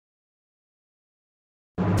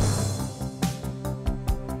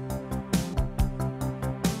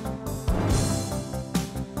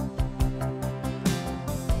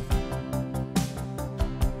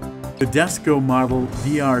The Desco model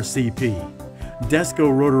Drcp,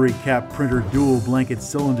 Desco Rotary Cap Printer Dual Blanket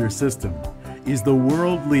Cylinder System, is the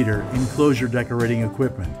world leader in closure decorating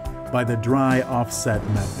equipment by the dry offset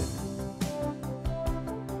method.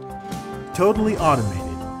 Totally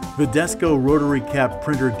automated, the Desco Rotary Cap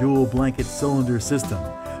Printer Dual Blanket Cylinder System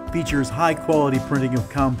features high-quality printing of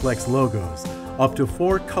complex logos, up to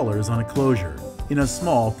 4 colors on a closure, in a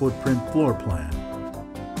small footprint floor plan.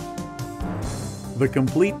 The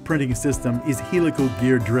complete printing system is helical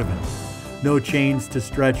gear driven, no chains to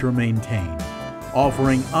stretch or maintain,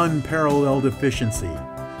 offering unparalleled efficiency.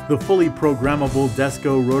 The fully programmable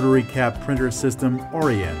Desco Rotary Cap Printer System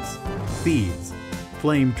orients, feeds,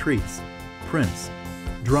 flame treats, prints,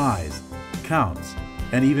 dries, counts,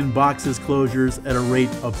 and even boxes closures at a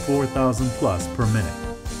rate of 4,000 plus per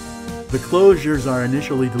minute. The closures are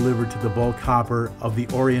initially delivered to the bulk hopper of the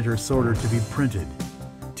orienter sorter to be printed.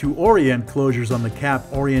 To orient closures on the cap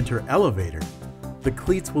orienter elevator, the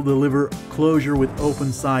cleats will deliver closure with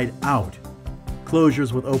open side out.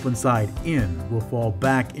 Closures with open side in will fall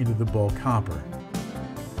back into the bulk hopper.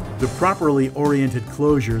 The properly oriented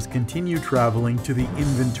closures continue traveling to the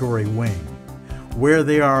inventory wing, where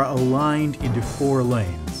they are aligned into 4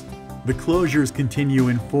 lanes. The closures continue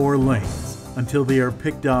in 4 lanes until they are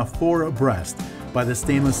picked off 4 abreast by the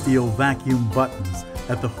stainless steel vacuum buttons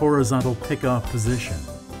at the horizontal pick-off position.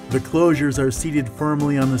 The closures are seated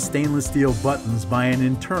firmly on the stainless steel buttons by an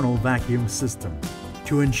internal vacuum system.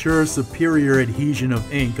 To ensure superior adhesion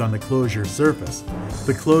of ink on the closure surface,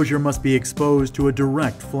 the closure must be exposed to a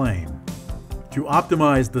direct flame. To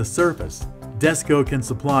optimize the surface, Desco can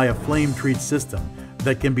supply a flame treat system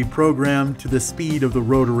that can be programmed to the speed of the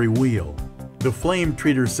rotary wheel. The flame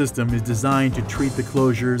treater system is designed to treat the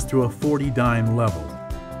closures to a 40 dyne level.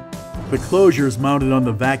 The closures mounted on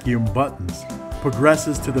the vacuum buttons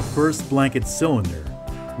progresses to the first blanket cylinder,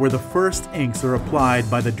 where the first inks are applied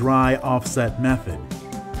by the dry offset method.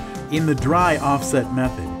 In the dry offset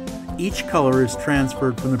method, each color is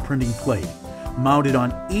transferred from the printing plate, mounted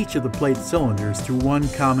on each of the plate cylinders to one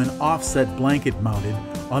common offset blanket mounted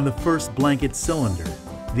on the first blanket cylinder.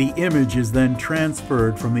 The image is then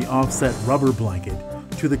transferred from the offset rubber blanket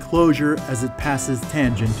to the closure as it passes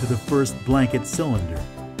tangent to the first blanket cylinder.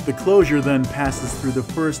 The closure then passes through the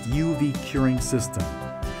first UV curing system.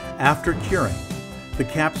 After curing, the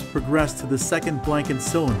caps progress to the second blanket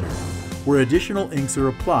cylinder, where additional inks are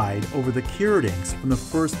applied over the cured inks from the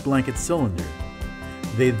first blanket cylinder.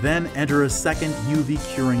 They then enter a second UV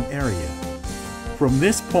curing area. From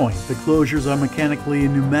this point, the closures are mechanically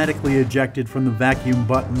and pneumatically ejected from the vacuum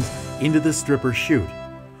buttons into the stripper chute.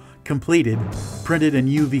 Completed, printed, and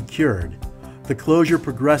UV cured, the closure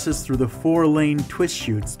progresses through the 4-lane twist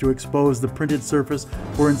chutes to expose the printed surface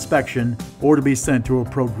for inspection or to be sent to a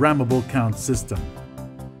programmable count system.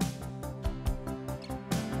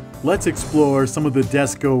 Let's explore some of the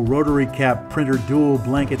Desco Rotary Cap Printer Dual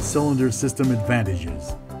Blanket Cylinder System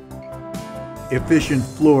advantages. Efficient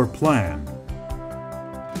floor plan.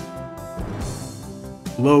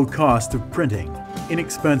 Low cost of printing.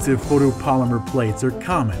 Inexpensive photopolymer plates are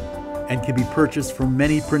common and can be purchased from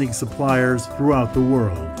many printing suppliers throughout the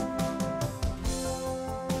world.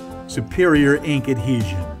 Superior ink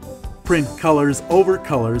adhesion. Print colors over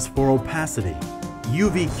colors for opacity.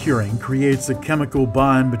 UV curing creates a chemical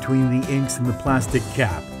bond between the inks and the plastic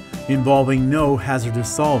cap, involving no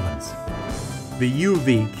hazardous solvents. The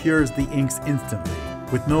UV cures the inks instantly,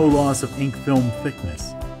 with no loss of ink film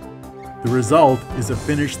thickness. The result is a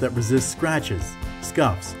finish that resists scratches,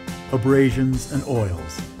 scuffs, abrasions, and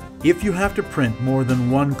oils. If you have to print more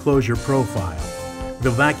than one closure profile,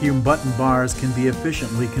 the vacuum button bars can be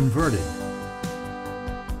efficiently converted.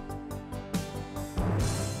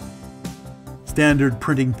 Standard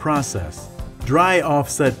printing process. Dry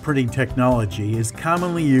offset printing technology is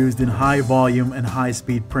commonly used in high volume and high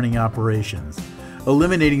speed printing operations,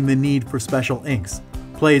 eliminating the need for special inks,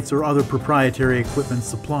 plates, or other proprietary equipment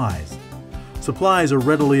supplies. Supplies are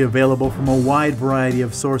readily available from a wide variety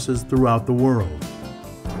of sources throughout the world.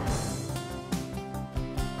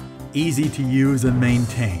 Easy to use and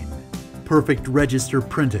maintain. Perfect register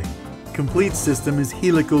printing. Complete system is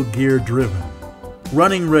helical gear driven.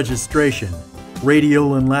 Running registration.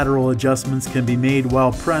 Radial and lateral adjustments can be made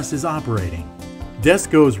while press is operating.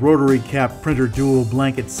 Desco's Rotary Cap Printer Dual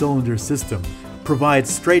Blanket Cylinder System provides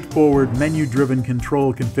straightforward menu-driven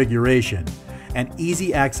control configuration and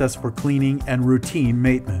easy access for cleaning and routine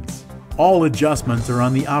maintenance. All adjustments are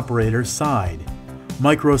on the operator's side.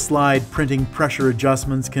 Microslide printing pressure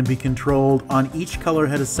adjustments can be controlled on each color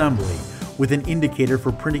head assembly with an indicator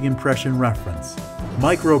for printing impression reference.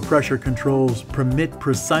 Micro pressure controls permit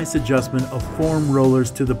precise adjustment of form rollers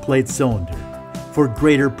to the plate cylinder for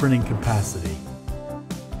greater printing capacity.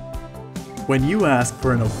 When you ask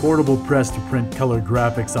for an affordable press to print colored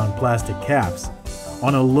graphics on plastic caps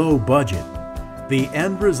on a low budget, the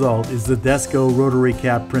end result is the Desco Rotary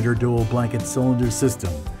Cap Printer Dual Blanket Cylinder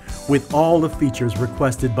System with all the features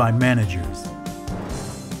requested by managers.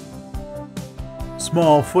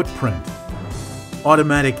 Small footprint,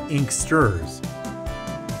 automatic ink stirrers,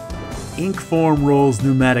 ink form rolls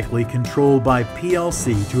pneumatically controlled by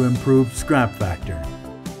PLC to improve scrap factor,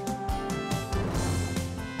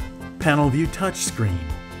 panel view touchscreen,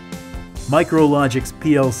 MicroLogic's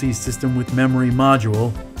PLC system with memory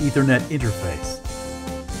module, Ethernet interface,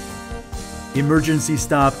 emergency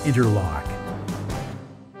stop interlock,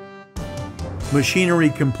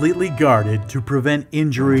 machinery completely guarded to prevent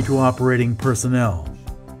injury to operating personnel,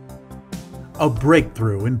 a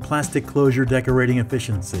breakthrough in plastic closure decorating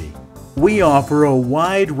efficiency. We offer a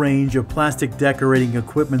wide range of plastic decorating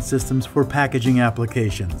equipment systems for packaging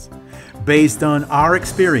applications. Based on our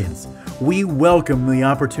experience, we welcome the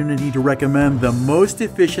opportunity to recommend the most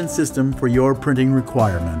efficient system for your printing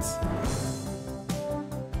requirements.